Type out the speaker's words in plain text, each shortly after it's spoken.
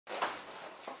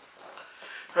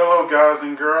Hello guys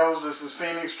and girls, this is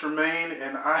Phoenix Tremaine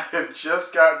and I have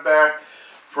just got back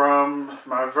from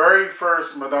my very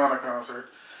first Madonna concert.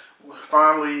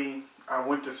 Finally, I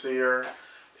went to see her.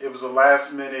 It was a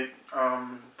last minute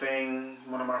thing.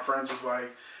 One of my friends was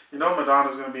like, you know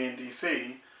Madonna's going to be in DC.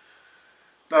 And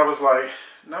I was like,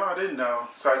 no, I didn't know.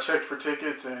 So I checked for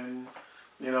tickets and,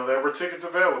 there were tickets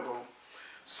available.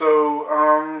 So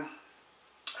I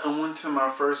went to my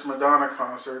first Madonna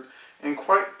concert and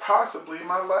quite possibly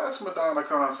my last Madonna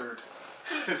concert.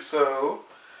 So,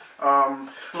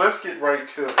 let's get right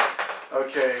to it.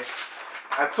 Okay,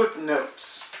 I took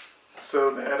notes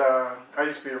so that I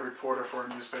used to be a reporter for a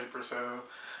newspaper, so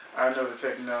I know to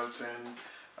take notes. And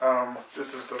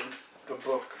this is the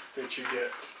book that you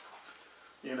get,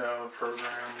 the program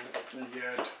you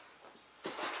get.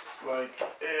 It's like,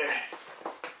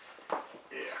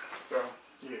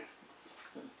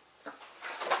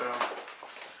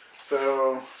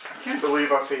 So I can't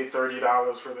believe I paid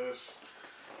 $30 for this.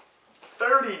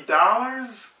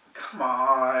 $30? Come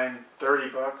on, 30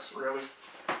 bucks, really?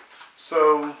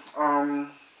 So,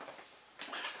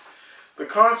 the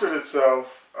concert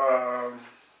itself,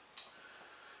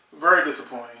 very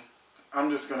disappointing. I'm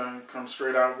just gonna come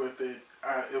straight out with it.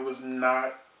 It was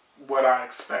not what I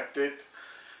expected.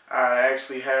 I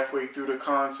actually halfway through the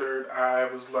concert, I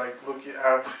was like,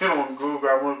 I went on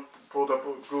Google. Pulled up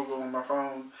Google on my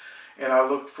phone, and I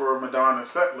looked for Madonna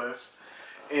set list,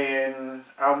 and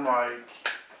I'm like,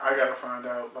 I gotta find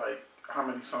out like how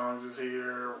many songs is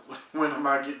here. When am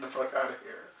I getting the fuck out of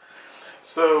here?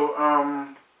 So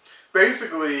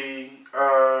basically,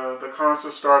 the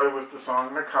concert started with the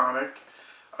song "Iconic."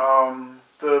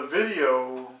 The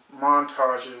video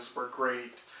montages were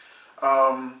great.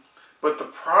 But the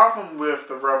problem with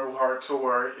the Rebel Heart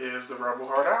tour is the Rebel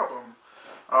Heart album.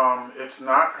 It's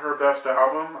not her best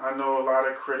album. I know a lot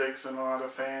of critics and a lot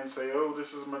of fans say, oh,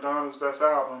 this is Madonna's best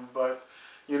album. But,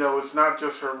 it's not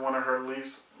just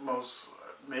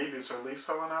maybe it's her least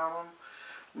selling album.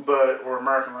 Or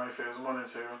American Life is, one or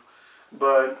two.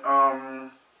 But,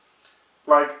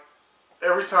 like,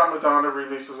 every time Madonna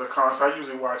releases a concert, I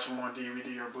usually watch them on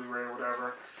DVD or BluRay or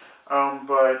whatever.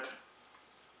 But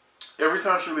every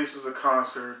time she releases a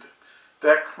concert,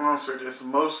 that concert is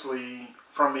mostly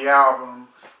from the album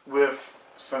with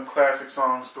some classic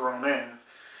songs thrown in.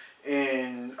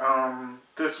 And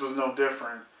this was no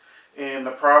different. And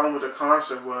the problem with the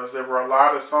concert was there were a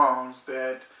lot of songs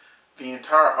that the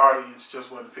entire audience just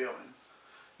wasn't feeling.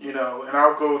 And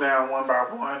I'll go down one by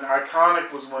one.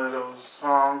 Iconic was one of those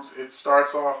songs. It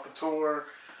starts off the tour.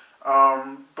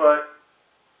 But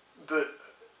the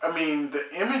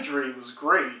imagery was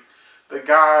great. The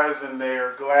guys in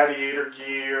their gladiator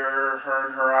gear, her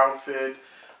and her outfit.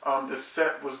 The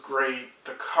set was great.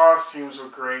 The costumes were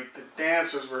great. The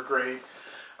dancers were great.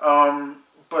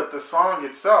 But the song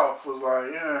itself was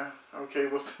like, okay,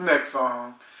 what's the next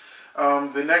song?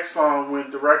 The next song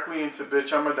went directly into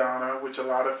Bitch I'm Madonna, which a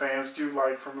lot of fans do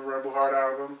like from the Rebel Heart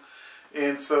album.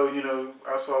 And so,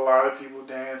 I saw a lot of people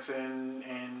dancing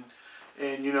and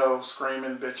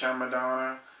screaming Bitch I'm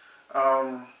Madonna.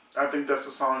 I think that's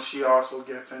the song she also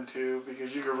gets into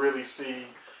because you could really see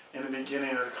in the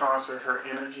beginning of the concert her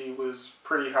energy was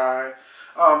pretty high.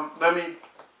 Let me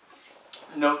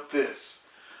note this.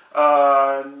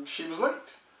 She was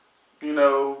late.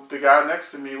 The guy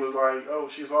next to me was like, oh,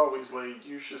 she's always late.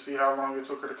 You should see how long it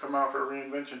took her to come out for a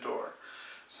reinvention tour.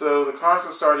 So the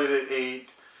concert started at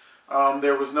 8.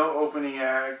 There was no opening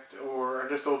act, or I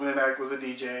guess the opening act was a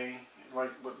DJ,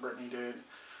 like what Britney did.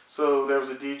 So there was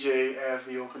a DJ as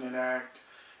the opening act,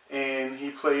 and he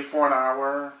played for an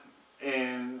hour,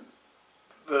 and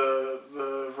the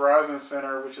Verizon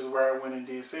Center, which is where I went in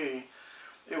DC,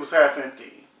 it was half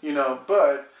empty,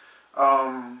 but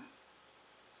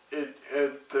it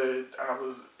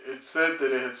said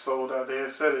that it had sold out. They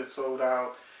had said it sold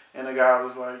out, and the guy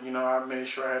was like, I made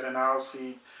sure I had an aisle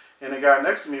seat, and the guy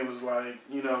next to me was like,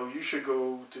 you should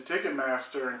go to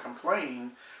Ticketmaster and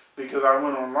complain. Because I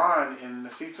went online and the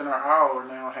seats in our aisle are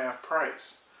now half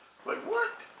price. Like, what?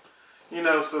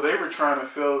 So they were trying to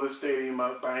fill the stadium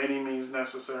up by any means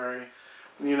necessary.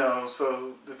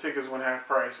 So the tickets went half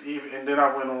price. And then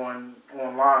I went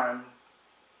online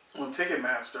on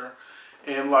Ticketmaster,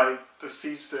 and like the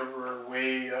seats that were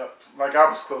way up, like I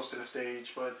was close to the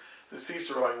stage, but the seats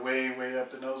were like way, way up,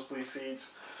 the nosebleed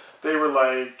seats. They were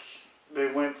like,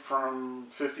 they went from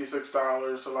 $56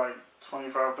 to like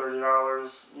 $25,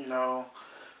 $30,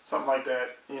 something like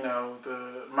that.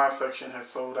 My section has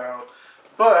sold out,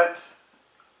 but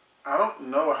I don't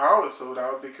know how it sold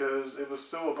out because it was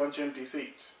still a bunch of empty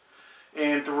seats.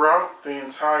 And throughout the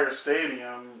entire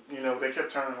stadium, you know, they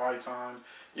kept turning the lights on.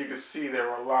 You could see there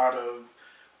were a lot of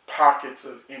pockets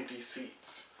of empty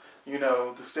seats. You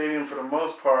know, the stadium for the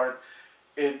most part,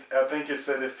 I think it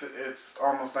said it's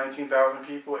almost 19,000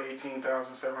 people,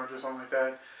 18,700, something like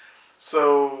that.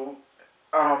 So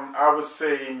I would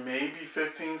say maybe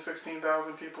 15,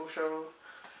 16,000 people showed.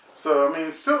 So I mean,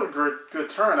 it's still a good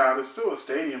turnout. It's still a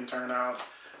stadium turnout,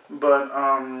 but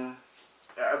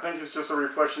I think it's just a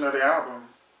reflection of the album.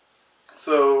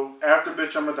 So after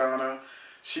Bitch I'm Madonna,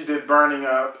 she did Burning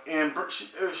Up, and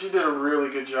she did a really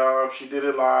good job. She did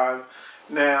it live.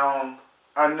 Now,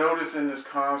 I noticed in this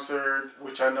concert,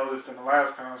 which I noticed in the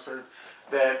last concert,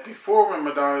 that before when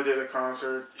Madonna did a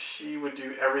concert, she would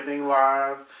do everything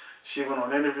live. She went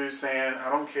on interviews saying, I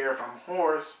don't care if I'm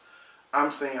hoarse,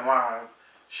 I'm singing live.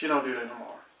 She don't do that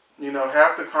anymore. You know,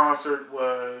 half the concert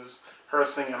was her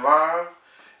singing live,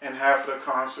 and half of the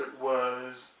concert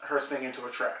was her singing to a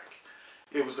track.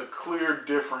 It was a clear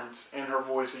difference in her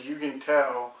voice that you can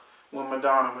tell when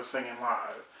Madonna was singing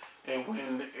live and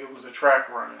when it was a track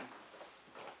running.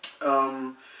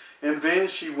 And then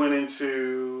she went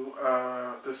into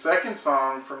the second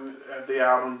song from the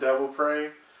album, Devil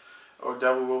Pray, or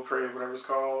Devil Will Pray, whatever it's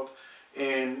called.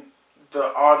 And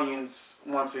the audience,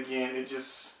 once again, it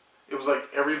was like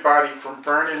everybody from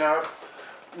Burning Up.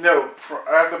 No,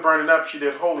 after Burning Up, she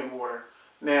did Holy Water.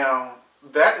 Now,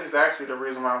 that is actually the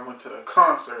reason why I went to the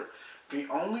concert. The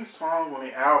only song on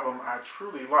the album I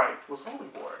truly liked was Holy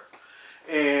Water.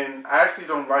 And I actually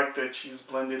don't like that she's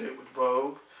blended it with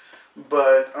Vogue.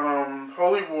 But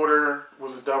Holy Water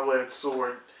was a double-edged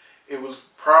sword. It was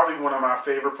probably one of my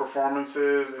favorite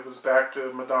performances. It was back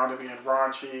to Madonna being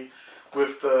raunchy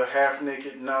with the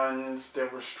half-naked nuns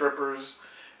that were strippers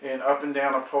and up and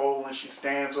down a pole, and she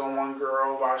stands on one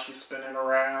girl while she's spinning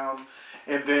around.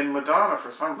 And then Madonna,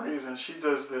 for some reason, she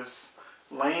does this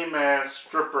lame-ass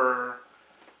stripper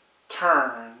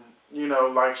turn. You know,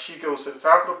 like she goes to the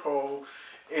top of the pole,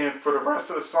 and for the rest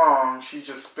of the song, she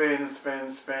just spins,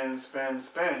 spins, spins, spins,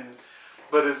 spins.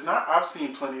 But it's not, I've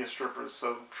seen plenty of strippers,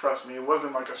 so trust me, it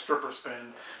wasn't like a stripper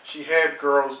spin. She had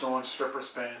girls doing stripper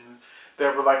spins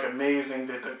that were like amazing,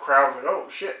 that the crowd was like, oh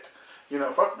shit. You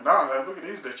know, fuck Madonna, look at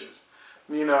these bitches.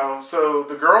 You know, so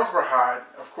the girls were hot.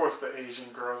 Of course, the Asian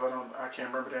girls. I can't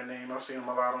remember their name. I've seen them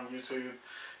a lot on YouTube.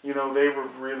 You know, they were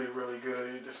really, really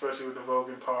good, especially with the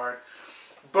voguing part.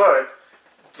 But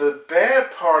the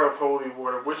bad part of Holy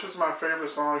Water, which was my favorite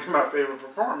song and my favorite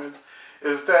performance,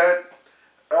 is that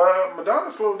Madonna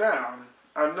slowed down.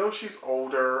 I know she's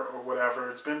older or whatever.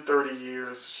 It's been 30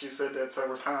 years. She said that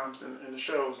several times in the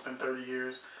show. It's been 30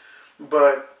 years.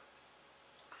 But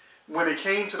when it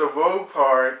came to the Vogue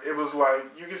part, it was like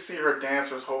you could see her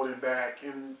dancers holding back,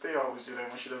 and they always do that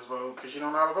when she does Vogue because you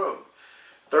don't know how to Vogue.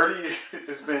 30 years,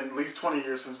 it's been at least 20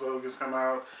 years since Vogue has come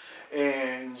out,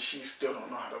 and she still don't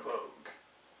know how to Vogue.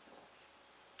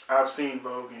 I've seen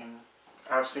voguing.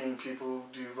 I've seen people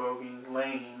do voguing,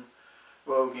 lame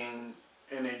voguing,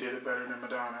 and they did it better than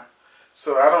Madonna.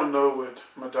 So I don't know what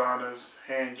Madonna's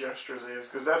hand gestures is,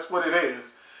 because that's what it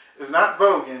is. It's not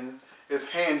voguing. It's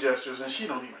hand gestures, and she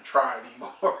don't even try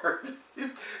anymore.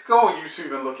 Go on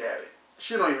YouTube and look at it.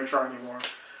 She don't even try anymore.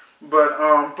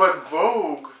 But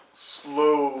Vogue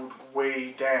slowed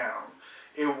way down.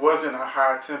 It wasn't a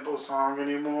high tempo song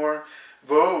anymore.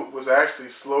 Vogue was actually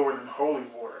slower than Holy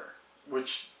Water,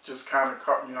 which just kind of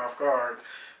caught me off guard.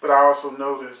 But I also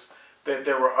noticed that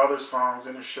there were other songs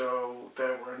in the show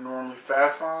that were normally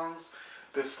fast songs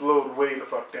that slowed way the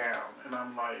fuck down. And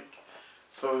I'm like,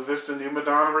 so is this the new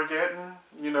Madonna we're getting?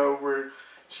 You know, where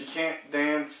she can't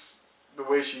dance the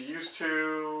way she used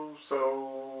to,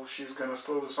 so she's going to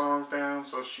slow the songs down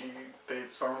so the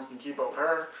songs can keep up with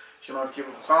her. She don't have to keep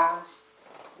up with the songs.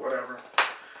 Whatever.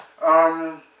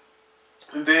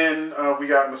 And then we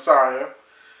got Messiah,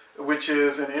 which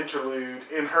is an interlude.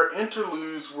 And her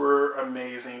interludes were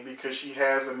amazing because she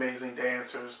has amazing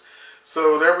dancers.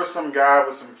 So there was some guy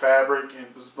with some fabric and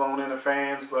it was blown into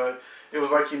fans, but it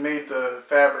was like he made the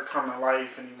fabric come to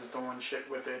life and he was doing shit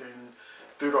with it and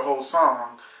through the whole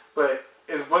song. But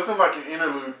it wasn't like an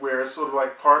interlude where it's sort of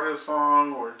like part of the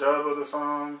song or a dub of the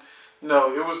song.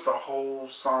 No, it was the whole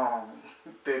song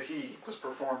that he was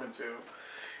performing to.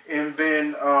 And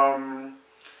then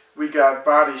we got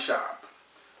Body Shop.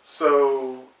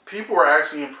 So people were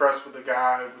actually impressed with the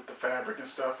guy with the fabric and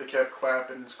stuff. They kept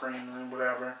clapping and screaming and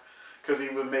whatever, because he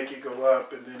would make it go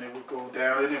up and then it would go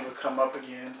down and it would come up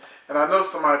again. And I know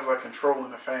somebody was like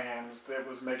controlling the fans that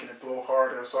was making it blow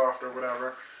harder or softer or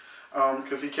whatever,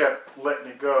 because he kept letting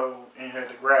it go and had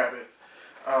to grab it.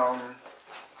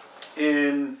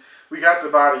 And we got the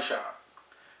Body Shop.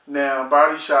 Now,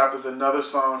 Body Shop is another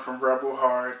song from Rebel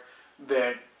Heart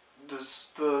that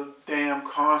just the damn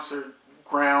concert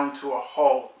ground to a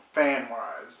halt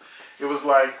fan-wise. It was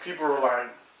like, people were like,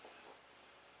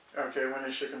 okay, when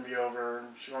this shit can be over?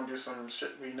 She gonna do some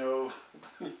shit we know.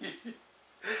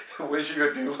 When she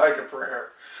gonna do like a prayer?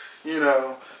 You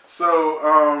know.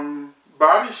 So,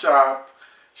 Body Shop,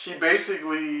 she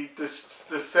basically, the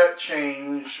set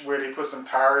changed where they put some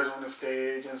tires on the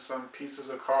stage and some pieces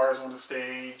of cars on the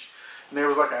stage. And there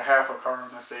was like a half a car on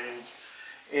the stage.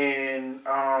 And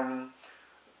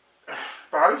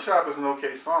Body Shop is an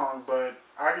okay song, but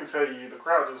I can tell you the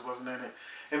crowd just wasn't in it.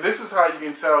 And this is how you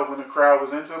can tell when the crowd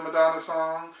was into a Madonna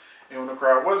song and when the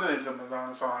crowd wasn't into a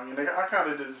Madonna song. And I kind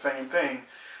of did the same thing.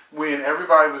 When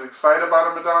everybody was excited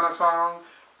about a Madonna song,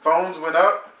 phones went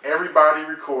up, everybody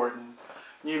recording.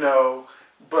 You know,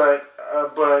 but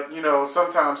you know,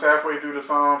 sometimes halfway through the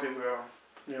song, people go,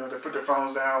 you know, they put their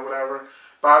phones down, whatever.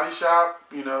 Body Shop,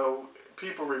 you know,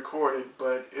 people recorded,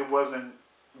 but it wasn't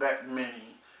that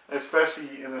many,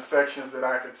 especially in the sections that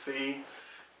I could see.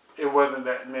 It wasn't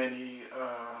that many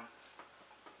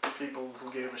people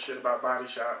who gave a shit about Body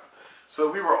Shop.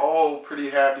 So we were all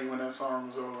pretty happy when that song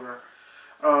was over.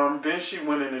 Then she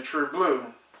went into True Blue.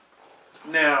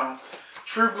 Now,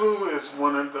 True Blue is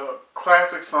one of the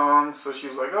classic songs, so she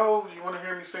was like, oh, you want to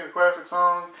hear me sing a classic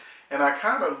song? And I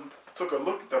kind of took a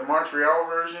look at the Montreal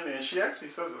version, and she actually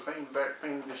says the same exact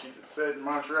thing that she said in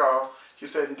Montreal, she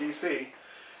said in D.C.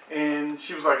 And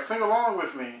she was like, sing along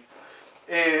with me.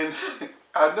 And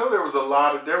I know there was a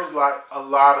lot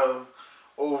of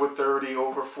over 30,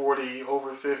 over 40,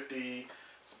 over 50,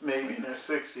 maybe in their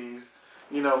 60s,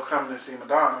 you know, coming to see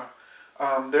Madonna.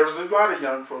 There was a lot of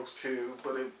young folks too,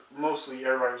 but mostly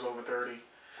everybody was over 30.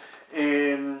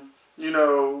 And, you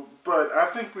know, but I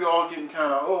think we all getting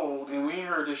kind of old, and we ain't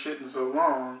heard this shit in so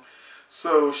long.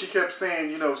 So she kept saying,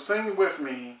 you know, sing with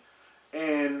me.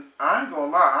 And I ain't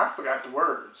gonna lie, I forgot the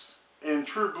words. And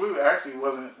True Blue actually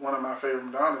wasn't one of my favorite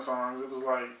Madonna songs. It was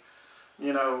like,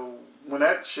 you know, when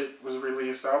that shit was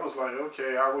released, I was like,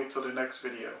 okay, I'll wait till the next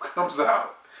video comes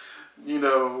out. You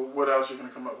know, what else you're going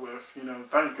to come up with. You know,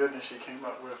 thank goodness she came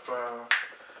up with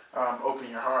Open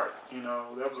Your Heart. You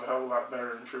know, that was a hell of a lot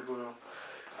better than True Blue.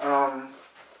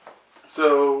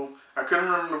 So, I couldn't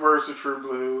remember the words to True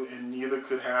Blue, and neither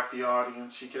could half the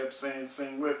audience. She kept saying,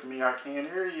 sing with me, I can't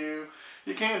hear you.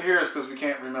 You can't hear us because we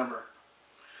can't remember.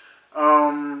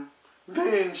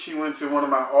 Then she went to one of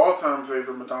my all-time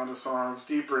favorite Madonna songs,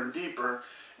 Deeper and Deeper,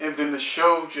 and then the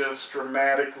show just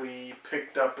dramatically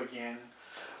picked up again.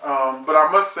 But I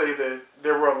must say that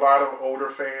there were a lot of older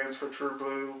fans for True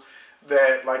Blue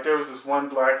that, like, there was this one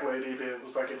black lady that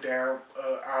was like a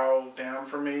aisle down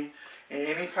for me. And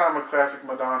anytime a classic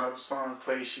Madonna song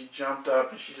played, she jumped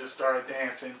up and she just started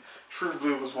dancing. True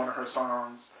Blue was one of her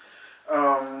songs.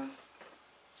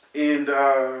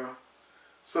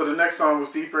 So the next song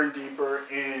was Deeper and Deeper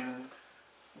and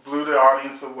blew the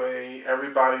audience away.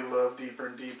 Everybody loved Deeper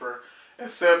and Deeper.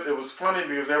 Except it was funny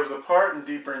because there was a part in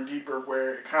Deeper and Deeper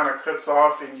where it kind of cuts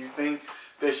off and you think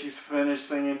that she's finished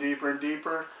singing Deeper and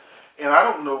Deeper. And I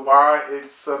don't know why it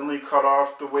suddenly cut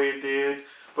off the way it did.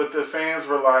 But the fans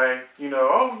were like, you know,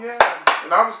 oh yeah.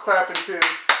 And I was clapping too.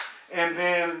 And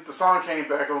then the song came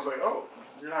back and I was like, oh,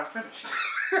 you're not finished.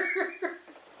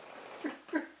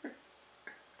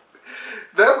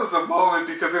 That was a moment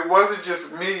because it wasn't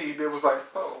just me that was like,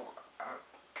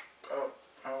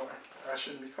 I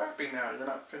shouldn't be clapping now. You're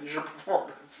not finished your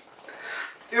performance.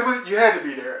 You had to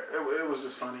be there. It was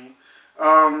just funny.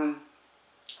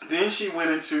 Then she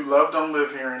went into Love Don't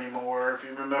Live Here Anymore. If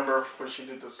you remember when she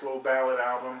did the slow ballad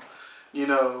album, you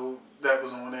know, that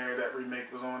was on there. That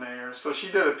remake was on there. So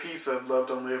she did a piece of Love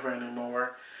Don't Live Here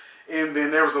Anymore. And then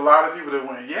there was a lot of people that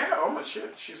went, yeah, oh my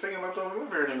shit, she's singing Love Don't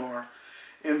Live Here Anymore.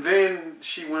 And then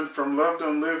she went from Love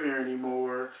Don't Live Here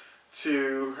Anymore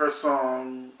to her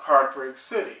song Heartbreak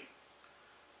City,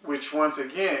 which once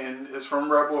again is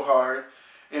from Rebel Heart.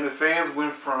 And the fans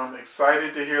went from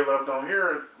excited to hear Love Don't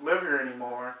Live Here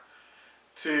Anymore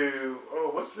to,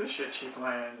 oh, what's this shit she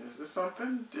playing? Is this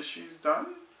something that she's done?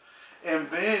 And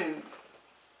then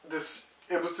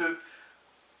it was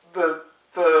the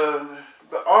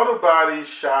auto body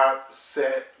shop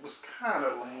set was kind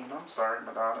of lame. I'm sorry,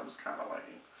 Madonna, it was kind of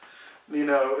lame. You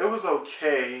know, it was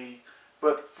okay,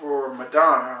 but for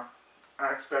Madonna,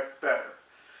 I expect better.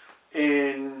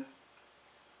 And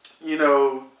you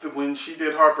know, when she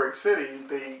did Heartbreak City,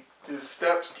 the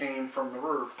steps came from the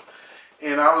roof.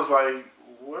 And I was like,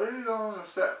 what are you doing on the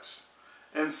steps?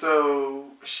 And so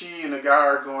she and the guy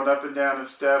are going up and down the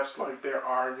steps like they're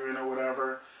arguing or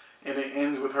whatever. And it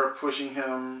ends with her pushing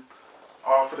him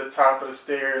off of the top of the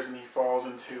stairs, and he falls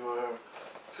into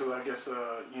I guess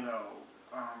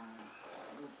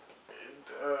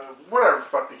whatever the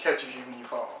fuck that catches you when you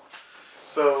fall.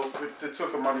 So it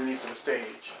took him underneath of the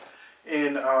stage,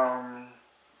 and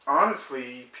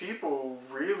honestly, people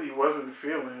really wasn't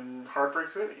feeling Heartbreak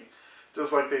City,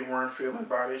 just like they weren't feeling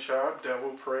Body Shop,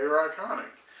 Devil Pray, or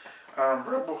Iconic.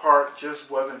 Rebel Heart just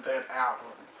wasn't that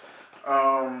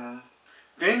album.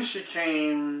 Then she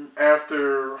came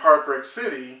after Heartbreak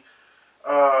City.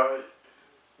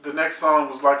 The next song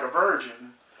was Like a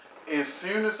Virgin. As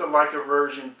soon as the Like a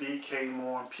Virgin beat came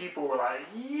on, people were like,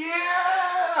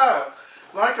 yeah!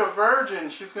 Like a Virgin.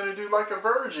 She's going to do Like a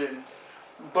Virgin.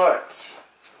 But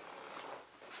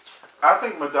I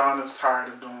think Madonna's tired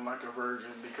of doing Like a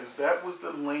Virgin, because that was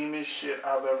the lamest shit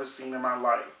I've ever seen in my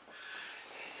life.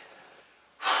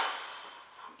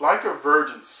 Like a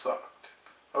Virgin sucked.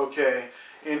 Okay?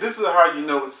 And this is how you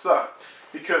know it sucked.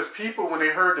 Because people, when they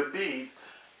heard the beat,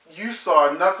 you saw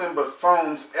nothing but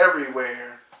phones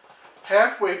everywhere.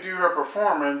 Halfway through her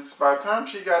performance, by the time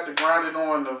she got to grinding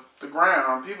on the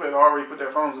ground, people had already put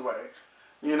their phones away.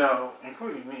 You know,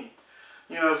 including me.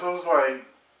 You know, so it was like,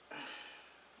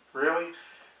 really?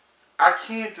 I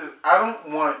don't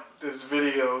want this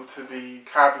video to be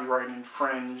copyright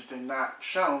infringed and not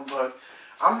shown, but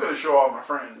I'm going to show all my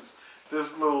friends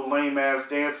this little lame ass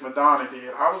dance Madonna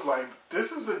did. I was like,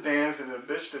 this is a dance that a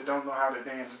bitch that don't know how to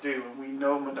dance do. And we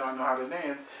know Madonna know how to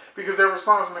dance because there were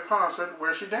songs in the concert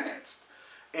where she danced.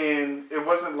 And it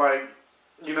wasn't like,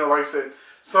 you know, like I said,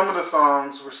 some of the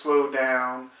songs were slowed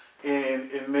down and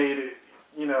it made it,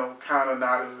 you know, kind of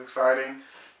not as exciting.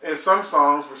 And some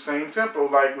songs were same tempo,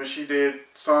 like when she did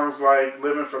songs like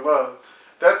Living for Love.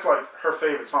 That's like her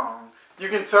favorite song. You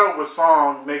can tell what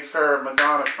song makes her,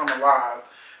 Madonna, come alive.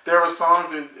 There were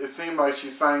songs that it seemed like she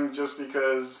sang just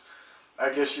because, I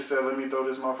guess she said, let me throw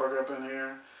this motherfucker up in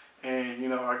here. And, you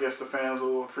know, I guess the fans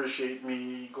will appreciate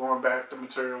me going back to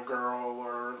Material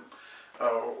Girl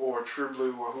or True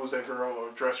Blue or Who's That Girl or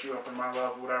Dress You Up in My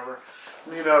Love, whatever.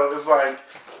 You know, it's like,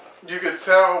 you could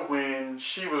tell when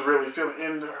she was really feeling,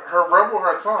 in her Rebel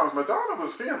Heart songs, Madonna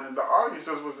was feeling, the audience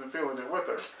just wasn't feeling it with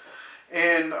her.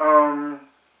 And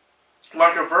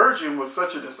Like a Virgin was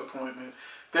such a disappointment.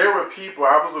 There were people,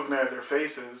 I was looking at their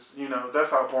faces, you know,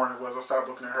 that's how boring it was. I stopped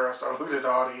looking at her, I started looking at the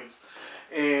audience.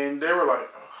 And they were like,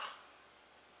 ugh.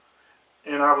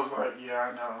 And I was like, yeah,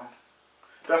 I know.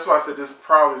 That's why I said this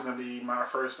probably is going to be my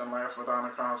first and last Madonna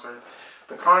concert.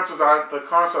 The concert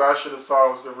I should have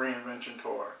saw was the Reinvention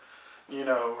Tour, you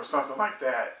know, or something like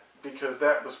that. Because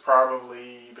that was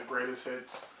probably the greatest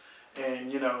hits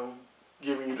and, you know,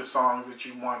 giving you the songs that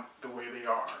you want the way they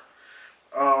are.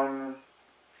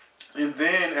 And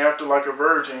then after Like a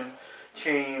Virgin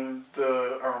came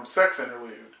the Sex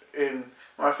Interlude. And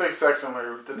when I say Sex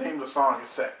Interlude, the name of the song is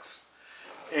Sex.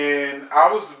 And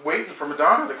I was waiting for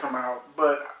Madonna to come out,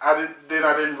 but I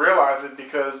didn't realize it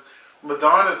because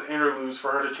Madonna's interludes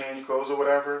for her to change clothes or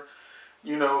whatever,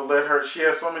 you know, she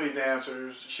has so many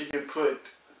dancers, she can put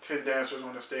 10 dancers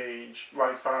on the stage,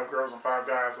 like 5 girls and 5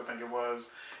 guys, I think it was,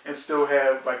 and still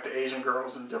have like the Asian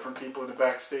girls and different people in the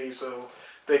backstage so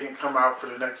they can come out for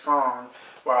the next song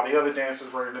while the other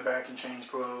dancers were in the back and change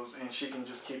clothes, and she can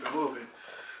just keep it moving.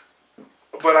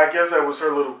 But I guess that was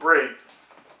her little break.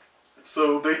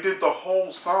 So they did the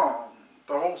whole song,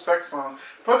 the whole sex song.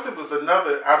 Plus it was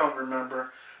another, I don't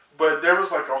remember, but there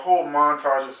was like a whole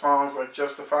montage of songs like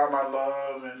Justify My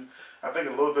Love and I think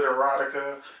a little bit of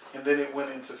Erotica, and then it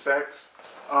went into sex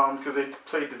because they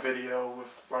played the video with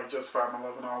like Justify My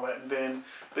Love and all that, and then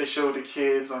they showed the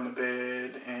kids on the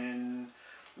bed and,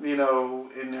 you know,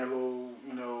 in their little,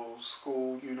 you know,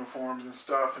 school uniforms and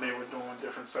stuff, and they were doing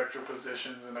different sexual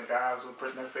positions, and the guys were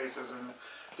putting their faces in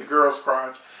the girl's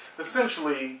crotch.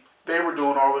 Essentially, they were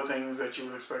doing all the things that you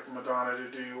would expect Madonna to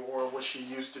do, or what she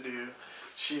used to do.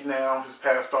 She now has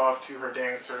passed off to her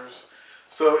dancers.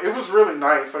 So it was really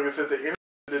nice. Like I said, the interview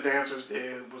the dancers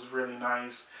did was really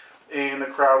nice, and the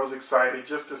crowd was excited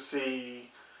just to see,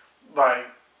 like,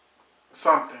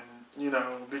 something, you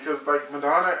know, because, like,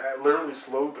 Madonna literally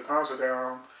slowed the concert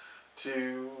down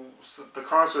to the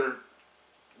concert,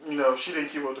 you know, she didn't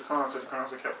keep up the concert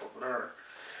kept up with her.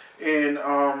 And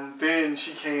then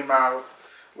she came out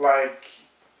like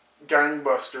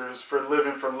gangbusters for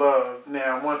Living for Love.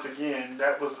 Now, once again,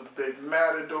 that was the big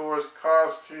matadors,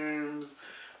 costumes,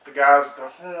 the guys with the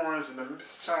horns and the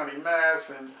shiny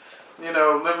masks, and, you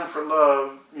know, Living for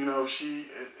Love, you know, she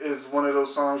is one of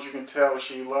those songs you can tell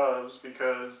she loves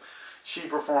because she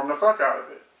performed the fuck out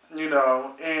of it, you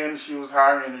know, and she was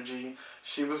high energy,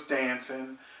 she was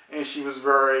dancing, and she was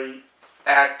very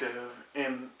active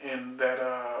in that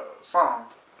song.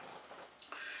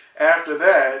 After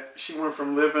that, she went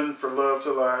from Living for Love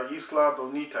to La Isla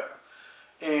Bonita.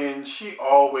 And she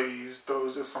always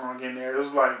throws this song in there. It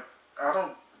was like, I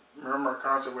don't remember a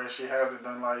concert where she hasn't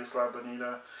done La Isla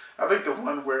Bonita. I think the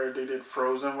one where they did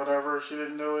Frozen, whatever, she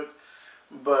didn't do it.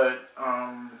 But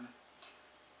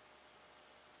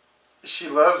she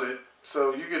loves it.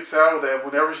 So you could tell that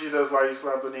whenever she does La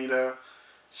Isla Bonita,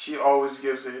 she always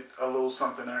gives it a little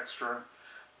something extra.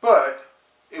 But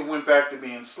it went back to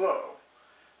being slow.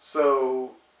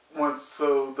 So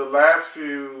the last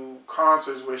few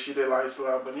concerts where she did La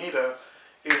Isla Bonita,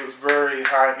 it was very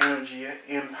high energy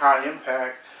and high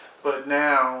impact. But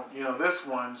now, you know, this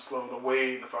one slowed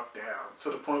way the fuck down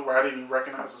to the point where I didn't even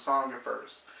recognize the song at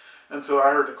first until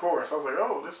I heard the chorus. I was like,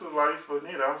 oh, this is La Isla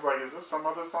Bonita. I was like, is this some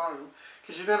other song?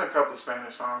 Because she did a couple of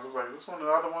Spanish songs. I was like, is this one of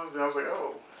the other ones? And I was like,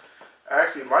 oh, I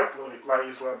actually like La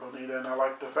Isla Bonita, and I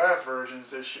like the fast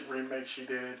versions that remake she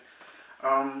did.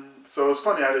 So it's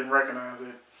funny I didn't recognize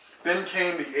it. Then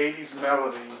came the 80s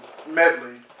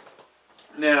medley.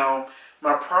 Now,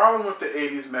 my problem with the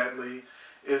 80s medley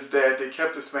is that they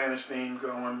kept the Spanish theme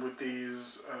going with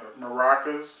these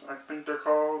maracas, I think they're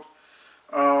called.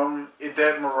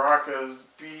 That maracas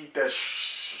beat, that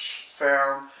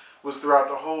sound was throughout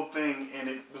the whole thing, and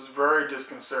it was very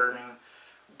disconcerting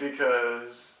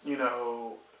because, you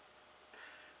know,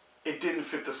 it didn't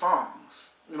fit the songs.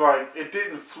 Like, it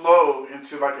didn't flow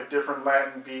into like a different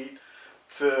Latin beat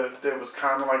that was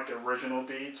kind of like the original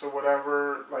beats or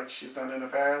whatever, like she's done in the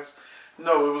past.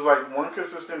 No, it was like one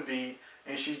consistent beat,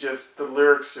 and the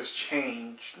lyrics just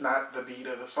changed, not the beat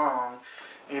of the song,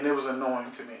 and it was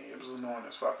annoying to me. It was annoying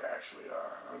as fuck, actually.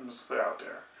 I'm just put it out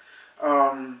there.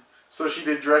 So she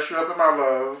did Dress You Up in My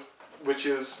Love, which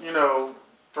is, you know,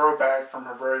 throwback from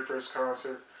her very first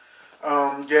concert.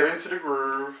 Get Into the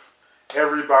Groove,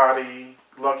 Everybody,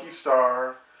 Lucky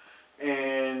Star,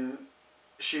 and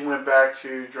she went back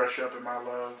to Dress You Up in My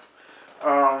Love.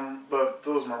 But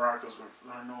those maracas were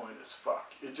annoying as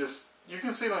fuck. It just, you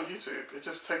can see it on YouTube. It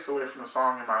just takes away from the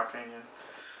song, in my opinion.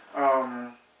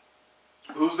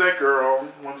 Who's That Girl?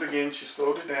 Once again, she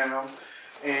slowed it down.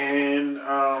 And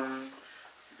I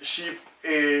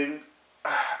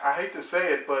hate to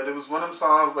say it, but it was one of them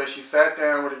songs where she sat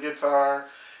down with a guitar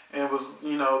and was,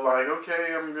 you know, like,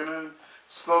 okay, I'm going to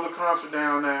slow the concert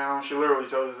down now. She literally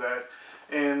told us that.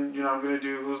 And, you know, I'm going to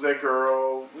do Who's That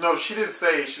Girl? No, she didn't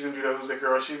say she's going to do that Who's That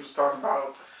Girl. She was talking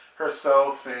about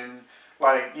herself and,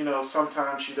 like, you know,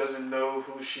 sometimes she doesn't know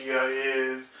who she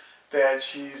is, that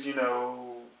she's, you know,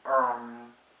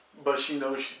 but she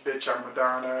knows, bitch, I'm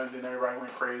Madonna, and then everybody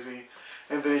went crazy.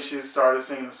 And then she started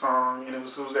singing the song, and it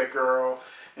was Who's That Girl?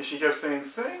 And she kept saying,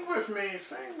 sing with me,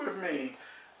 sing with me.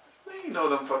 We know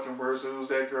them fucking words of Who's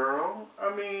That Girl. I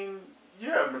mean,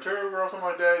 yeah, Material Girl, something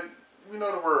like that. We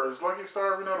know the words. Lucky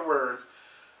Star, we know the words.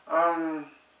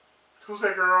 Who's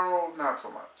That Girl? Not so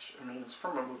much. I mean, it's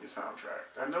from a movie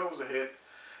soundtrack. I know it was a hit,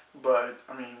 but,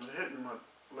 I mean, it was a hit in the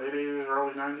late 80s,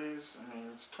 early 90s. I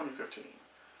mean, it's 2015.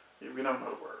 We don't know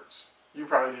the words. You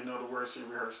probably didn't know the words, so you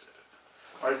rehearsed it.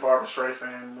 Like Barbra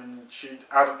Streisand, when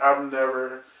I've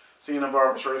never seen a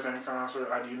Barbra Streisand concert.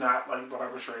 I do not like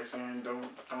Barbra Streisand. Don't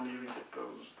even get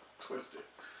those twisted.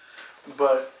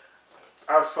 But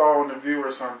I saw on The View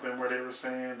or something where they were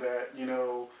saying that, you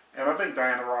know, and I think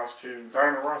Diana Ross too.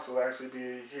 Diana Ross will actually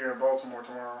be here in Baltimore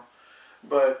tomorrow.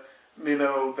 But, you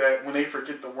know, that when they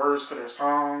forget the words to their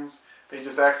songs, they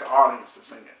just ask the audience to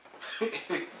sing it.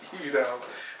 You know,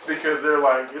 because they're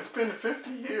like, it's been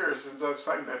 50 years since I've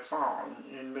sang that song,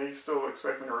 and they still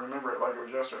expect me to remember it like it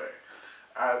was yesterday.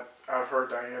 I've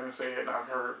heard Diana say it, and I've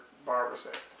heard Barbara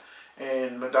say it.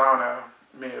 And Madonna,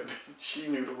 she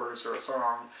knew the words to her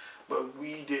song, but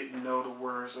we didn't know the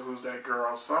words of Who's That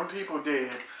Girl. Some people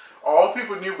did. All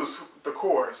people knew was the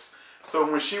chorus. So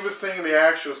when she was singing the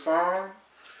actual song,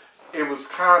 it was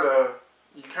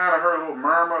you kind of heard a little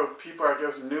murmur of people, I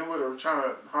guess, knew it or trying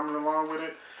to hum along with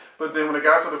it. But then when it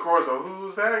got to the chorus of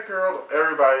Who's That Girl,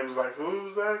 everybody was like,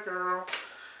 Who's That Girl?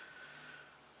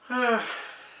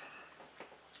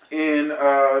 And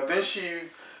then she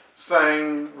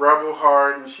sang Rebel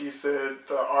Heart, and she said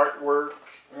the artwork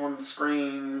on the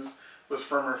screens was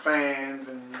from her fans,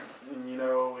 and you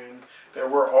know, and that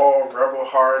we're all Rebel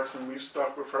Hearts, and we've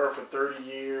stuck with her for 30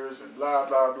 years, and blah,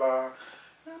 blah, blah.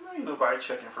 And ain't nobody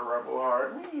checking for Rebel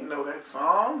Heart. We didn't know that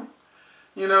song.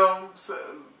 You know, so,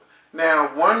 now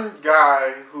one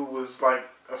guy who was like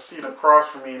a seat across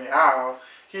from me in the aisle,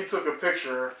 he took a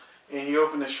picture, and he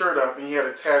opened his shirt up, and he had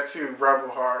a tattoo,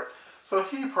 Rebel Heart. So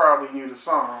he probably knew the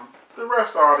song. The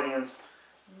rest of the audience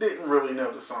didn't really know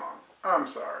the song. I'm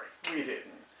sorry, we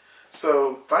didn't.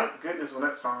 So thank goodness when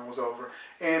that song was over.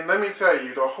 And let me tell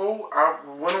you, I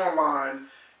went online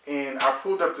and I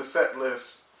pulled up the set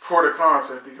list for the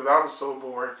concert because I was so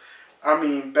bored. I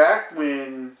mean, back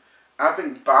when I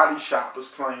think Body Shop was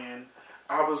playing,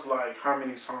 I was like, how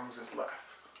many songs is left?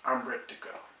 I'm ready to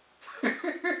go.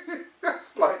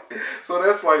 That's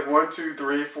like 1, 2,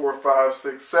 3, 4, 5,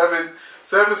 6, 7.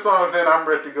 7 songs in, I'm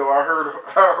ready to go. I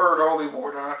heard Holy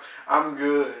Water. I'm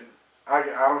good. I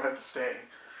don't have to stay.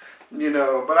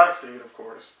 But I stayed, of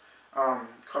course.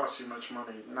 Cost you much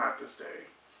money not to stay.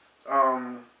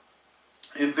 And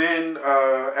then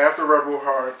after Rebel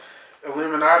Heart,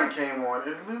 Illuminati came on.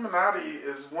 And Illuminati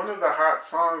is one of the hot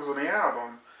songs on the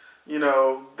album. On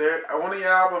the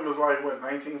album is like,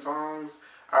 19 songs?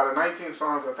 Out of 19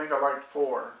 songs, I think I liked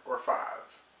 4 or 5.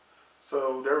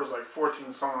 So there was like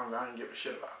 14 songs I didn't give a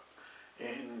shit about.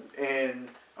 And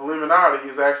Illuminati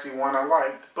is actually one I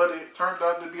liked. But it turned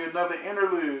out to be another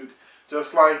interlude.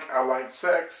 Just like I liked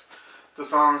Sex, the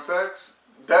song Sex,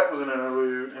 that was an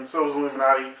interlude, and so was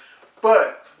Illuminati.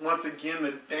 But, once again,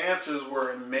 the dancers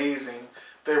were amazing.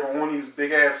 They were on these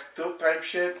big-ass stilt type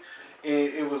shit,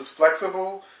 and it was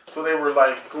flexible, so they were,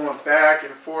 like, going back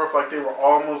and forth, like they were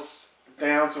almost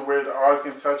down to where the artist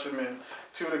can touch him, and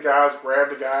 2 of the guys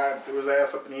grabbed the guy, threw his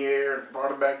ass up in the air, and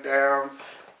brought him back down.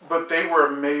 But they were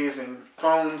amazing.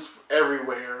 Phones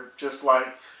everywhere, just like,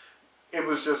 it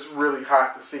was just really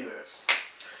hot to see this.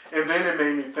 And then it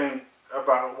made me think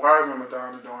about, why isn't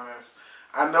Madonna doing this?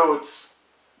 I know it's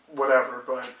whatever,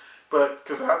 but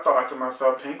because I thought to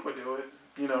myself, Pink would do it.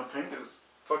 Pink is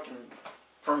fucking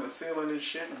from the ceiling and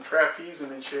shit and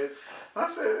trapezing and shit. And I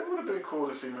said, it would have been cool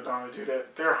to see Madonna do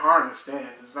that. They're harnessed in.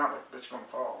 It's not like bitch gonna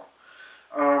fall.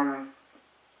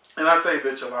 And I say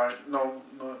bitch a lot. No,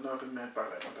 nothing meant by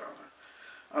that,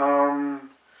 Madonna.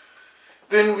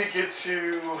 Then we get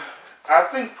to, I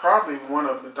think, probably one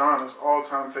of Madonna's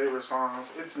all-time favorite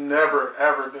songs. It's never,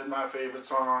 ever been my favorite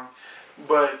song.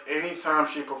 But anytime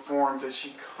she performs it,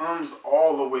 she comes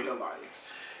all the way to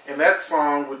life. And that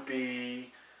song would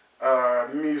be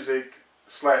Music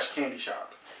 / Candy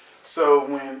Shop. So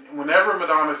whenever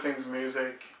Madonna sings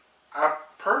Music, I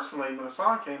personally, when the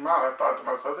song came out, I thought to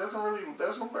myself, there's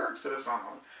no lyrics to this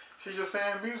song. She's just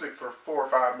saying music for 4 or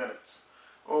 5 minutes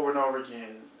over and over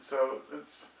again. So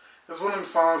it's one of them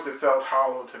songs that felt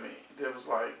hollow to me. It was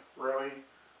like, really?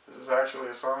 This is actually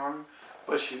a song?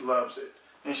 But she loves it.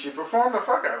 And she performed the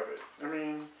fuck out of it. I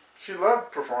mean, she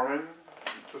loved performing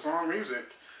the song Music.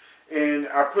 And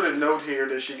I put a note here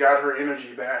that she got her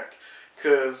energy back.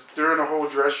 Because during the whole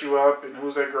Dress You Up and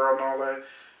Who's That Girl and all that,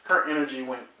 her energy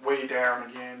went way down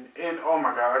again. And oh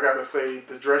my god, I gotta say,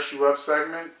 the Dress You Up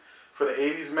segment for the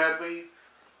 80s medley,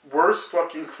 worst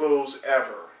fucking clothes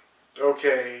ever.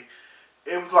 Okay,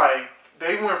 it was like,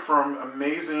 they went from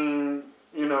amazing,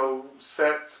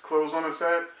 sets, clothes on the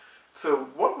set, to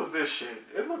what was this shit?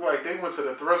 It looked like they went to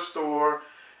the thrift store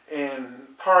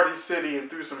and Party City and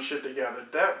threw some shit together.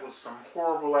 That was some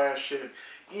horrible ass shit.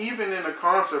 Even in the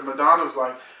concert, Madonna was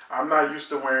like, I'm not used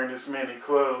to wearing this many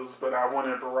clothes, but I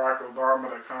wanted Barack Obama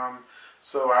to come,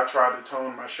 so I tried to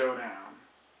tone my show down.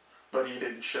 But he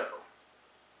didn't show.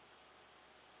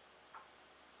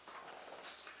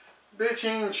 Bitch, you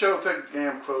didn't show, take the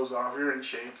damn clothes off. You're in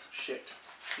shape. Shit.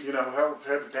 Have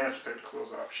the dancer take the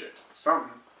clothes off. Shit.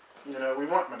 Something. We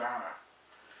want Madonna.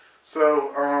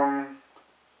 So,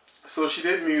 so she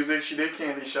did Music. She did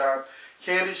Candy Shop.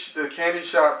 The Candy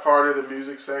Shop part of the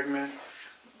Music segment,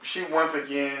 she loves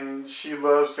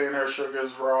saying her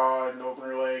sugar's raw and open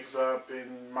her legs up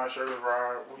and my sugar's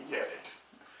raw. We get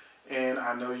it. And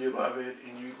I know you love it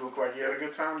and you look like you had a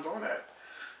good time doing that.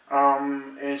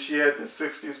 And she had the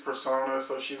 60s persona,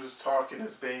 so she was talking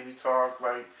this baby talk,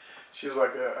 like she was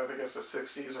like I think it's the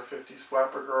 60s or 50s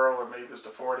flapper girl, or maybe it's the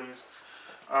 40s,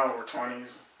 or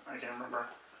 20s, I can't remember.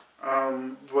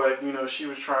 But, she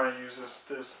was trying to use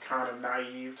this kind of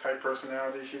naive type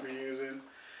personality she was using.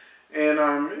 And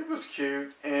it was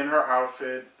cute, and her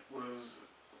outfit was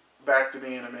back to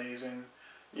being amazing.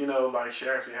 Like she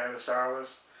actually had a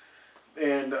stylist.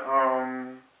 And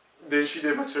then she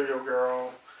did Material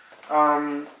Girl.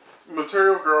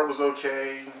 Material Girl was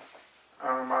okay.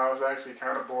 I was actually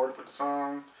kind of bored with the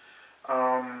song.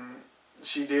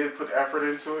 She did put effort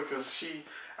into it because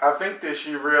I think that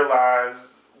she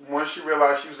realized, once she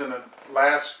realized she was in the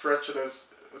last stretch of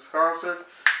this concert,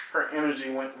 her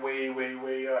energy went way, way,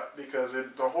 way up, because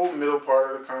the whole middle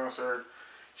part of the concert,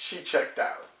 she checked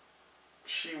out.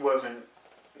 She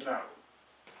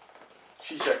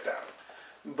checked out.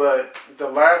 But the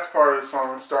last part of the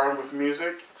song,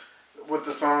 with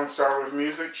the song Start With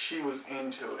Music, she was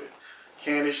into it.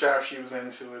 Candy Shop, she was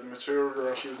into it. Material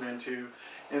Girl, she was into.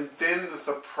 And then the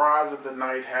surprise of the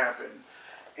night happened.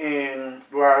 And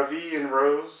La Vie en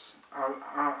Rose,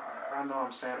 I know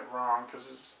I'm saying it wrong because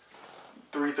it's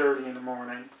 3:30 in the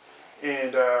morning.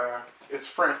 And it's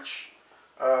French.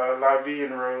 La Vie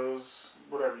en Rose,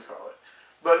 whatever you call it.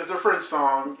 But it's a French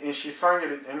song, and she sang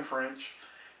it in French.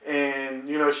 And,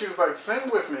 you know, she was like, sing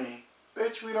with me.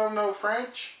 Bitch, we don't know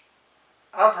French.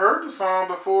 I've heard the song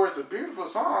before. It's a beautiful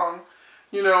song.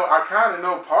 You know, I kind of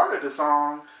know part of the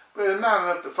song, but it's not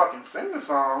enough to fucking sing the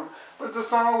song. But the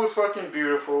song was fucking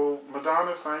beautiful.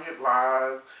 Madonna sang it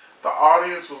live. The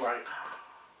audience was like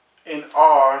in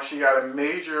awe. She got a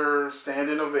major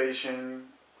standing ovation.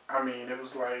 I mean, it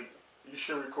was like, you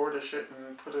should record this shit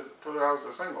and put it out as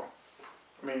a single.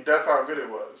 I mean, that's how good it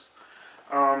was.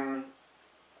 And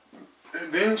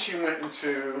then she went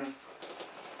into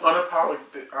Unapologetic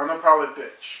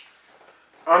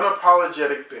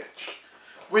Bitch,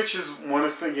 which is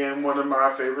once again one of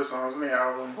my favorite songs on the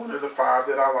album, one of the 5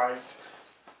 that I liked.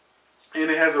 And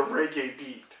it has a reggae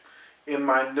beat. And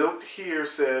my note here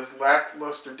says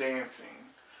lackluster dancing.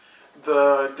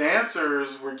 The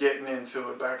dancers were getting into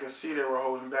it, but I could see they were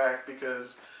holding back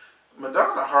because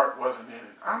Madonna Heart wasn't in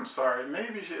it. I'm sorry.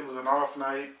 Maybe it was an off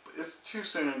night. It's too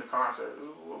soon in the concert.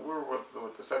 We're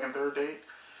with the second, third date.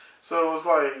 So it was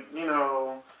like, you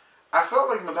know, I felt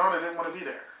like Madonna didn't want to be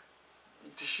there.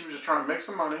 She was just trying to make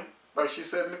some money. Like she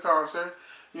said in the concert,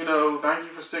 you know, thank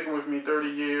you for sticking with me 30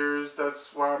 years.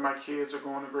 That's why my kids are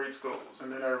going to great schools.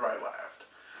 And then everybody laughed.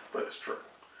 But it's true.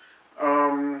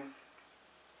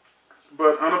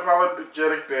 But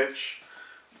Unapologetic Bitch,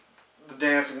 the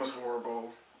dancing was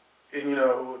horrible. And, you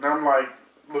know, and I'm like,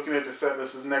 looking at the set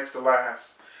list is next to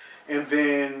last. And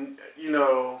then, you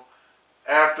know,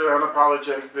 after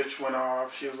Unapologetic Bitch went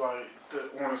off, she was like,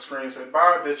 on the screen said,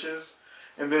 bye, bitches.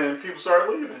 And then people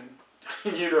started leaving.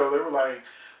 You know, they were like,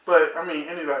 but, I mean,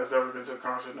 anybody that's ever been to a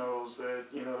concert knows that,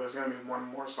 you know, there's going to be one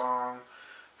more song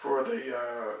for the,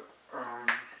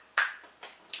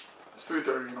 it's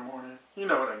 3:30 in the morning. You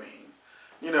know what I mean.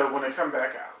 You know, when they come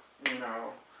back out, you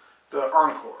know, the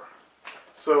encore.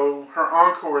 So her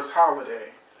encore is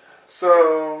Holiday.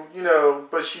 So, you know,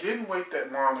 but she didn't wait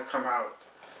that long to come out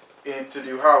and to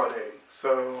do Holiday.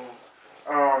 So,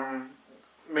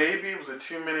 maybe it was a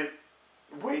 2-minute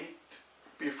wait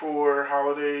before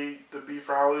Holiday, the beat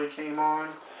for Holiday came on.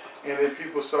 And then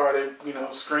people started, you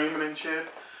know, screaming and shit.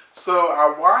 So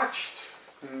I watched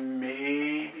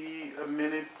maybe a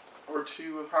minute or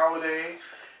two of Holiday.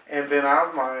 And then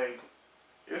I'm like,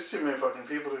 it's too many fucking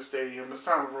people at the stadium. It's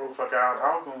time to roll the fuck out.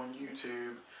 I'll go on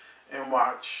YouTube and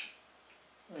watch,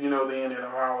 you know, the ending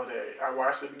of Holiday. I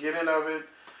watched the beginning of it.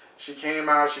 She came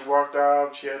out, she walked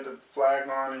out, she had the flag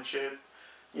on and shit,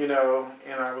 you know,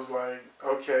 and I was like,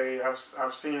 okay,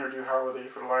 I've seen her do Holiday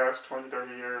for the last 20,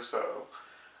 30 years, so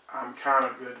I'm kind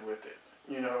of good with it.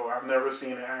 You know, I've never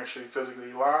seen it actually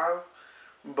physically live,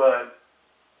 but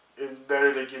it's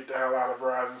better to get the hell out of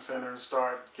Verizon Center and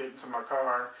start getting to my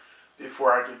car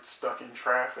before I get stuck in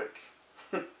traffic,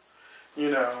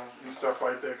 you know, and stuff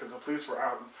like that, because the police were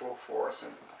out in full force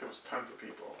and it was tons of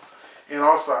people. And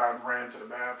also I ran to the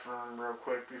bathroom real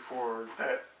quick before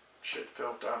that shit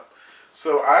filled up.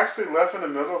 So I actually left in the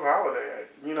middle of Holiday.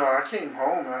 You know, I came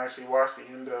home and I actually watched the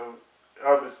end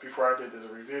of it before I did this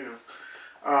review.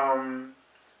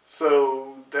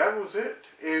 So that was it.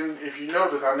 And if you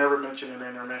notice, I never mentioned an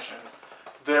intermission.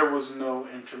 There was no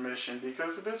intermission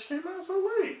because the bitch came out so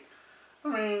late. I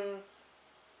mean,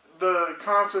 the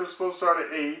concert was supposed to start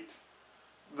at 8.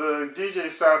 The DJ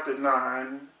stopped at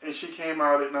 9, and she came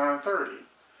out at 9:30.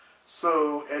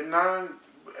 So at 9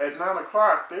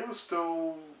 o'clock, they were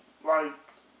still like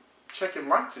checking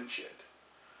lights and shit.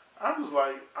 I was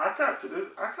like, I got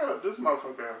up this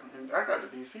motherfucker, and I got to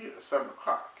DC at 7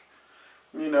 o'clock.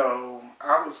 You know,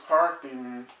 I was parked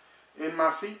in my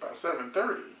seat by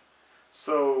 7:30.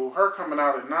 So her coming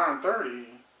out at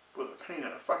 9:30 was a pain in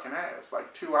the fucking ass,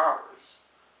 like 2 hours.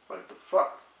 Like the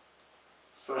fuck.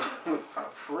 So,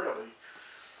 really.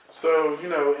 So, you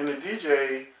know, and the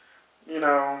DJ, you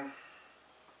know,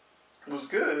 was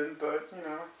good, but, you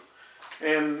know.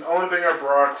 And the only thing I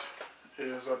brought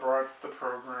the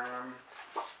program.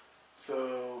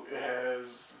 So, it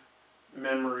has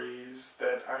memories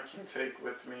that I can take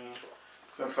with me.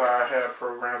 Since I had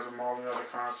programs of all the other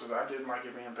concerts, I didn't like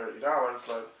it being $30,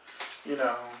 but, you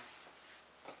know,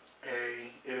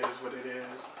 hey, it is what it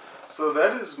is. So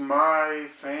that is my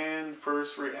fan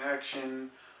first reaction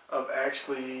of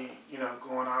actually, you know,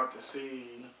 going out to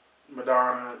see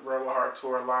Madonna Rebel Heart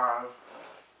Tour live.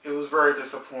 It was very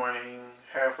disappointing.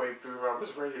 Halfway through, I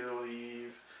was ready to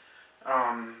leave.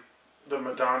 The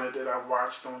Madonna that I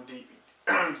watched on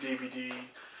DVD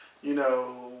You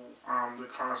know, the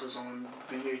concerts on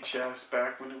VHS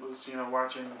back when it was, you know,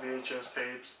 watching VHS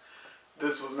tapes.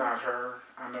 This was not her.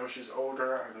 I know she's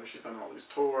older. I know she's done all these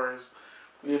tours.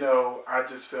 You know, I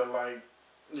just feel like,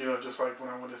 you know, just like when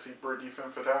I went to see Britney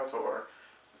Femme Fatale tour,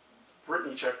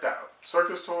 Britney checked out.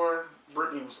 Circus tour,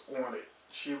 Britney was on it.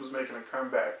 She was making a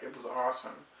comeback. It was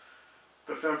awesome.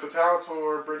 The Femme Fatale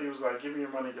tour, Britney was like, give me your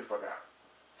money, get the fuck out.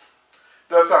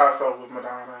 That's how I felt with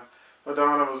Madonna.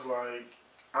 Madonna was like,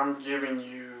 I'm giving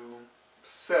you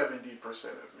 70%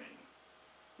 of me.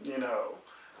 You know,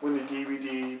 when the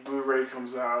DVD, Blu-ray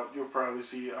comes out, you'll probably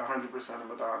see 100% of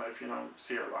Madonna if you don't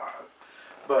see her live.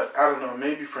 But I don't know,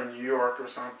 maybe for New York or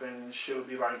something, she'll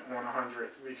be like on 100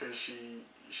 because she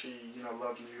you know,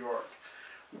 loves New York.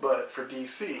 But for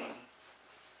DC,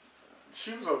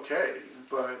 she was okay.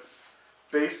 But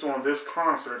based on this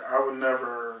concert, I would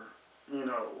never, you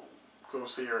know, go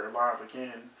see her live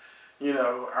again. You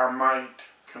know, I might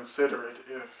consider it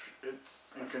if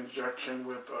it's in conjunction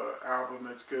with an album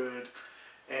that's good,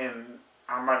 and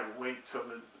I might wait till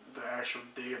the actual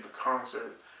day of the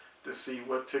concert to see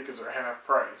what tickets are half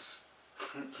price.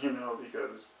 You know,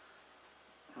 because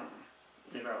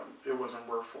you know, it wasn't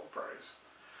worth full price.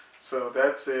 So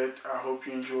that's it. I hope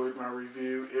you enjoyed my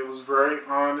review. It was very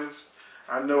honest.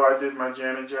 I know I did my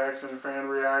Janet Jackson fan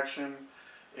reaction,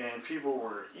 and people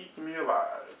were eating me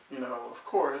alive. You know, of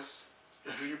course,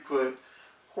 if you put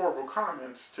horrible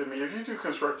comments to me, if you do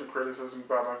constructive criticism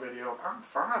about my video, I'm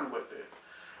fine with it.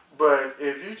 But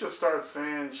if you just start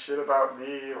saying shit about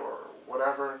me or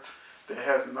whatever that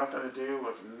has nothing to do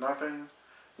with nothing,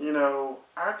 you know,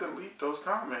 I delete those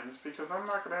comments because I'm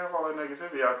not going to have all that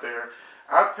negativity out there.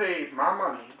 I paid my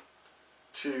money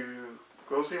to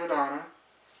go see Madonna.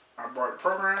 I bought a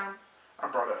program. I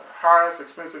bought a highest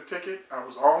expensive ticket. I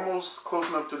was almost close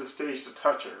enough to the stage to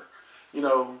touch her. You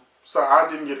know, so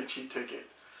I didn't get a cheap ticket.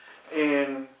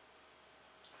 And,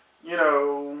 you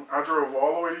know, I drove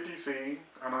all the way to DC,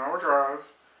 an hour drive,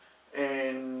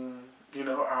 and, you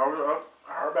know, hour up,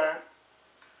 hour back.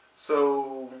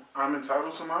 So I'm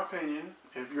entitled to my opinion.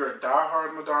 If you're a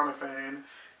diehard Madonna fan,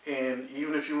 and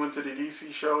even if you went to the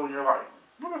DC show and you're like,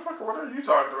 motherfucker, what are you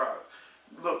talking about?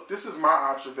 Look, this is my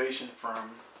observation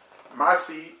from my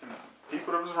seat and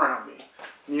people that was around me.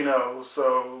 You know,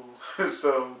 so this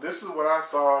is what I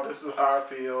saw. This is how I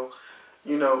feel.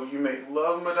 You know, you may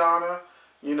love Madonna.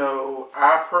 You know,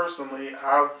 I've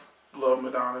loved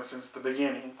Madonna since the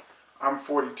beginning. I'm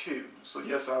 42, so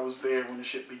yes, I was there when the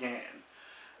shit began.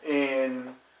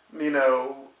 And, you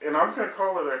know, and I'm going to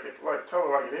call it like tell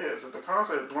it like it is. If the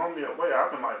concert had blown me away,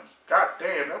 I've been like, God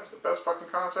damn, that was the best fucking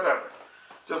concert ever.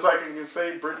 Just like I can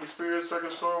say Britney Spears'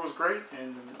 Circus Tour was great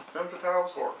and Femme Fatale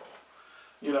was horrible.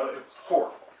 You know, it was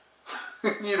horrible.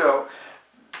 You know,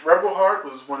 Rebel Heart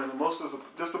was one of the most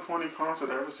disappointing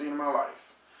concerts I've ever seen in my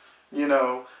life. You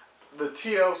know, the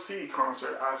TLC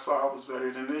concert I saw was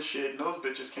better than this shit, and those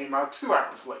bitches came out 2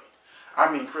 hours late.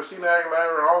 I mean, Christina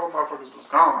Aguilera and all the motherfuckers was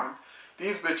gone.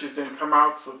 These bitches didn't come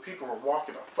out, so people were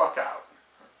walking the fuck out.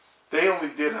 They only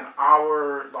did an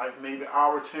hour, like maybe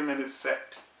hour, 10 minute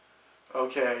set.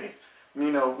 Okay?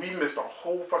 You know, we missed a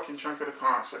whole fucking chunk of the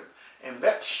concert. And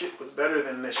that shit was better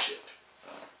than this shit.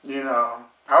 You know,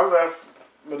 I left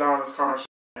Madonna's concert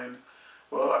and,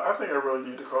 well, I think I really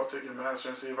need to call Ticketmaster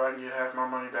and see if I can get half my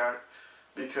money back.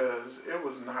 Because it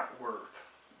was not worth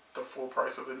the full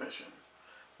price of admission.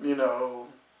 You know,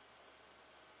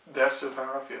 that's just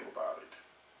how I feel about it.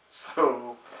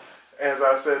 So, as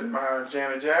I said in my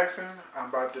Janet Jackson, I'm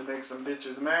about to make some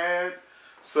bitches mad.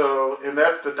 So, and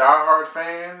that's the diehard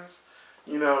fans.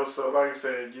 You know, so like I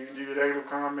said, you can do your negative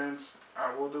comments.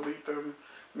 I will delete them.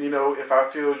 You know, if I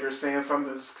feel you're saying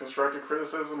something that's constructive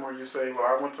criticism, or you say, well,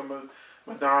 I went to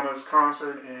Madonna's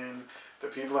concert and the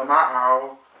people in my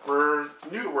aisle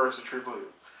knew the words of True Blue.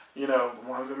 You know, the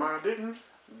ones in mine didn't.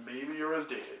 Maybe yours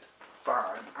did.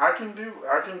 Fine. I can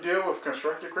deal with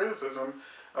constructive criticism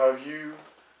of you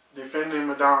defending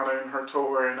Madonna and her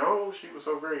tour and, oh, she was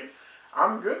so great.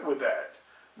 I'm good with that.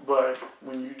 But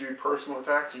when you do personal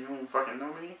attacks and you don't even fucking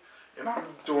know me, and I'm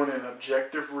doing an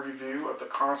objective review of the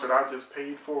concert I just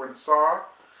paid for and saw,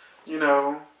 you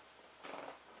know,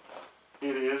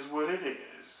 it is what it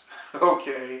is.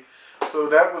 Okay. So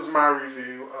that was my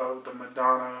review of the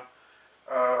Madonna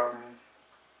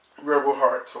Rebel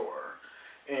Heart tour.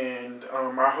 And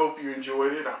I hope you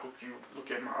enjoyed it. I hope you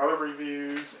look at my other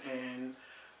reviews. And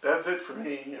that's it for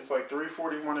me. It's like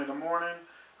 3:41 in the morning.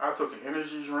 I took an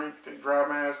energy drink to drive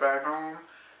my ass back home.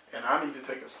 And I need to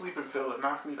take a sleeping pill to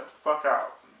knock me the fuck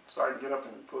out. So I can get up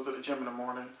and go to the gym in the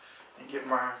morning and get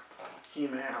my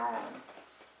He-Man on.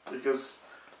 Because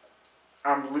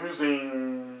I'm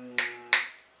losing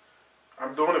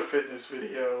I'm doing a fitness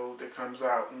video that comes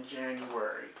out in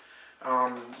January.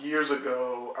 Years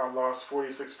ago, I lost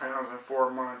 46 pounds in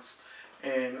 4 months,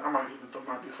 and I might even throw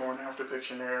my before and after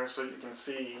picture there so you can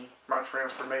see my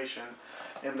transformation.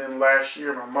 And then last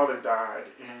year, my mother died,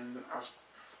 and I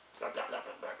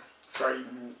started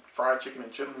eating fried chicken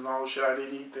and chitlins and all the shit I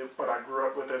didn't eat, what I grew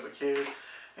up with as a kid.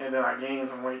 And then I gained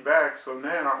some weight back. So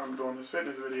now I'm doing this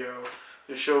fitness video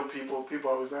to show people.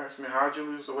 People always ask me, how'd you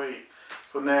lose the weight?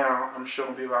 So now I'm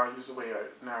showing people how to lose the weight.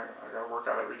 Now I got to work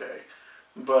out every day.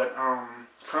 But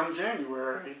come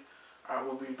January, I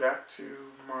will be back to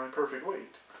my perfect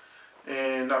weight.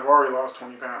 And I've already lost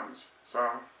 20 pounds. So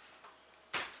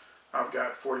I've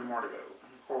got 40 more to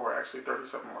go. Or actually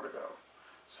 37 more to go.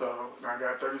 So I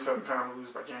got 37 pounds to lose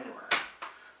by January.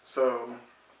 So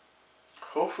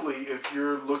hopefully, if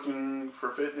you're looking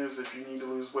for fitness, if you need to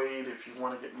lose weight, if you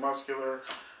want to get muscular,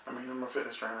 I mean, I'm a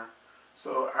fitness trainer.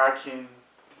 So I can,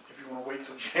 if you want to wait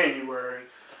till January,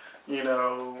 you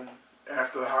know,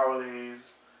 after the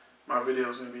holidays, my video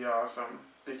is going to be awesome.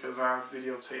 Because I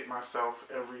videotape myself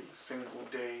every single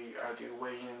day. I do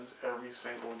weigh-ins every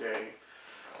single day.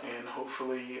 And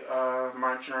hopefully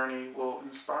my journey will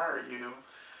inspire you.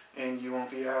 And you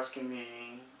won't be asking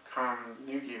me come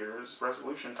New Year's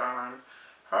resolution time,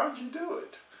 how'd you do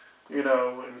it? You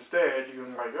know, instead you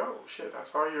can be like, oh shit, I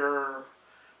saw your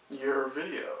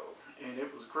video and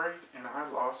it was great and I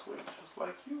lost weight just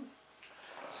like you.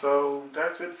 So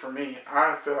that's it for me.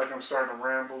 I feel like I'm starting to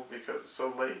ramble because it's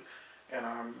so late and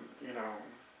I'm, you know,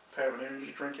 have an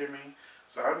energy drink in me.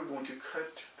 So I'm going to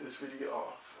cut this video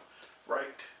off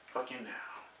right fucking now.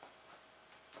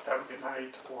 Have a good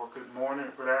night or good morning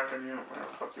or good afternoon or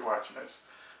whenever the fuck you're watching this.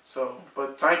 So,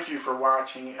 but thank you for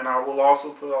watching, and I will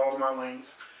also put all of my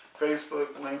links,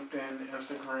 Facebook, LinkedIn,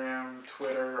 Instagram,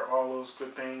 Twitter, all those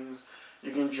good things.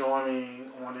 You can join me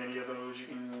on any of those. You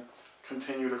can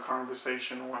continue the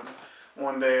conversation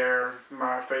on there.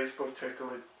 My Facebook ticker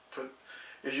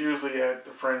is usually at the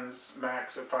friends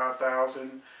max at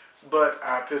 5,000, but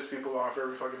I piss people off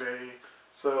every fucking day.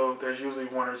 So there's usually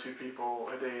 1 or 2 people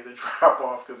a day that drop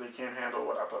off because they can't handle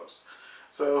what I post.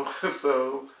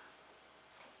 So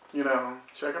you know,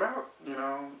 check it out. You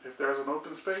know, if there's an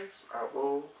open space, I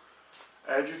will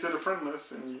add you to the friend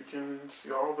list and you can see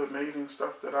all the amazing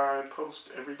stuff that I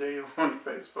post every day on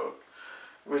Facebook,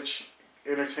 which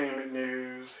entertainment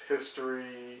news,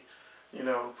 history, you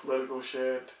know, political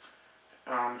shit,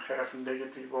 half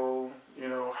naked people, you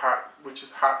know,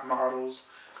 hot models.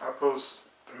 I post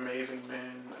amazing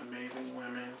men, amazing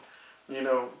women, you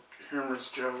know, humorous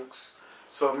jokes.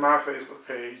 So my Facebook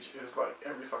page is like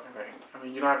every fucking thing. I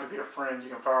mean, you don't have to be a friend. You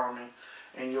can follow me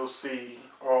and you'll see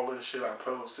all the shit I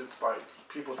post. It's like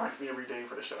people thank me every day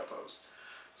for the shit I post.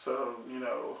 So, you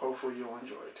know, hopefully you'll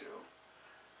enjoy it too.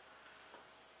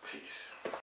 Peace.